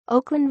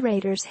Oakland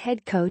Raiders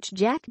head coach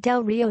Jack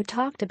Del Rio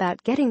talked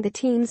about getting the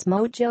team's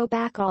mojo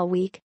back all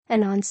week,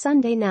 and on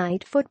Sunday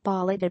Night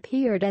Football it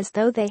appeared as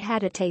though they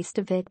had a taste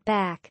of it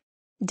back.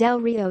 Del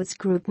Rio's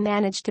group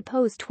managed to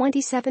post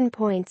 27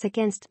 points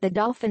against the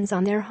Dolphins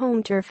on their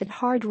home turf at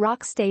Hard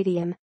Rock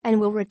Stadium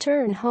and will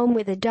return home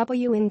with a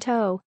W in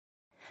tow.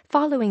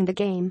 Following the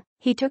game,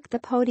 he took the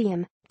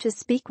podium to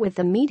speak with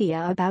the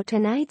media about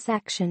tonight's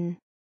action.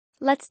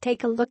 Let's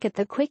take a look at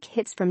the quick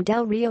hits from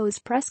Del Rio's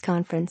press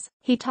conference.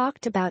 He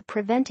talked about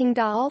preventing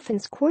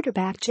Dolphins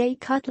quarterback Jay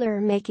Cutler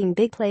making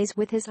big plays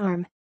with his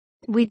arm.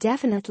 We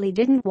definitely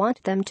didn't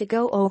want them to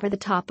go over the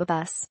top of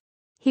us.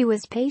 He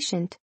was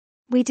patient.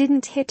 We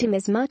didn't hit him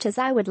as much as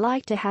I would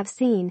like to have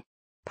seen.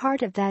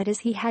 Part of that is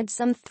he had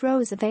some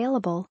throws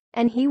available,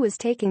 and he was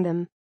taking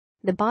them.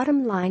 The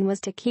bottom line was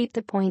to keep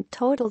the point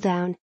total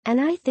down, and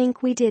I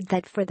think we did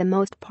that for the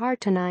most part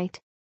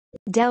tonight.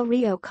 Del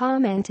Rio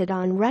commented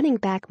on running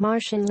back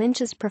Marshawn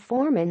Lynch's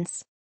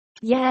performance.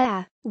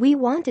 Yeah, we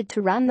wanted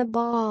to run the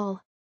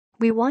ball.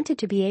 We wanted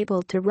to be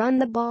able to run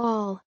the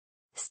ball.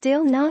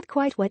 Still not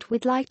quite what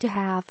we'd like to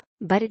have,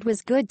 but it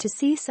was good to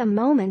see some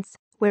moments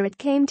where it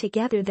came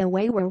together the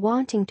way we're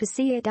wanting to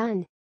see it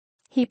done.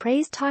 He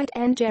praised tight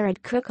end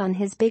Jared Cook on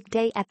his big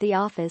day at the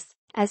office,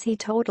 as he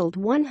totaled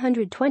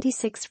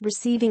 126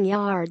 receiving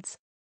yards.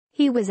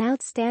 He was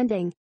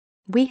outstanding.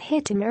 We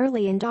hit him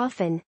early and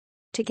often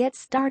to get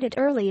started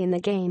early in the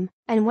game,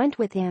 and went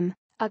with him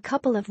a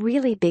couple of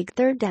really big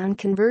third down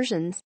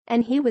conversions,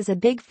 and he was a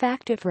big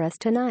factor for us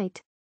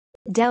tonight.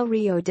 Del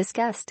Rio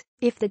discussed,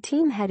 if the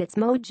team had its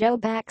mojo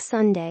back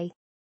Sunday,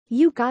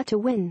 you got to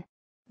win.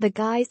 The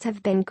guys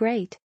have been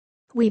great.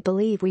 We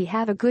believe we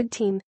have a good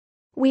team.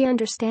 We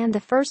understand the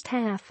first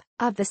half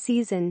of the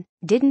season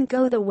didn't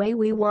go the way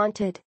we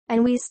wanted,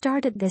 and we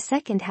started the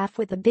second half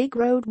with a big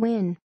road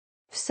win.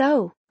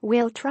 So,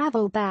 we'll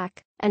travel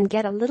back and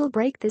get a little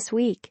break this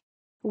week.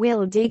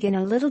 We'll dig in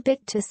a little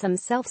bit to some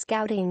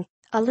self-scouting,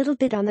 a little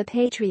bit on the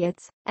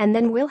Patriots, and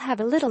then we'll have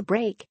a little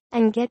break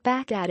and get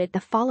back at it the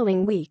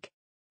following week.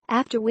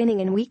 After winning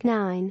in Week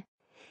 9,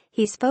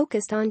 he's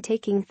focused on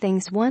taking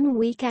things 1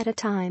 week at a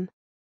time.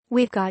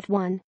 We've got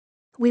one.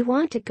 We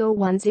want to go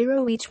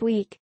 1-0 each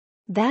week.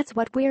 That's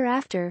what we're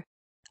after.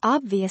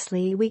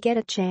 Obviously we get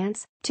a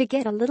chance to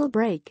get a little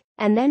break,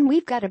 and then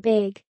we've got a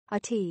big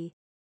T.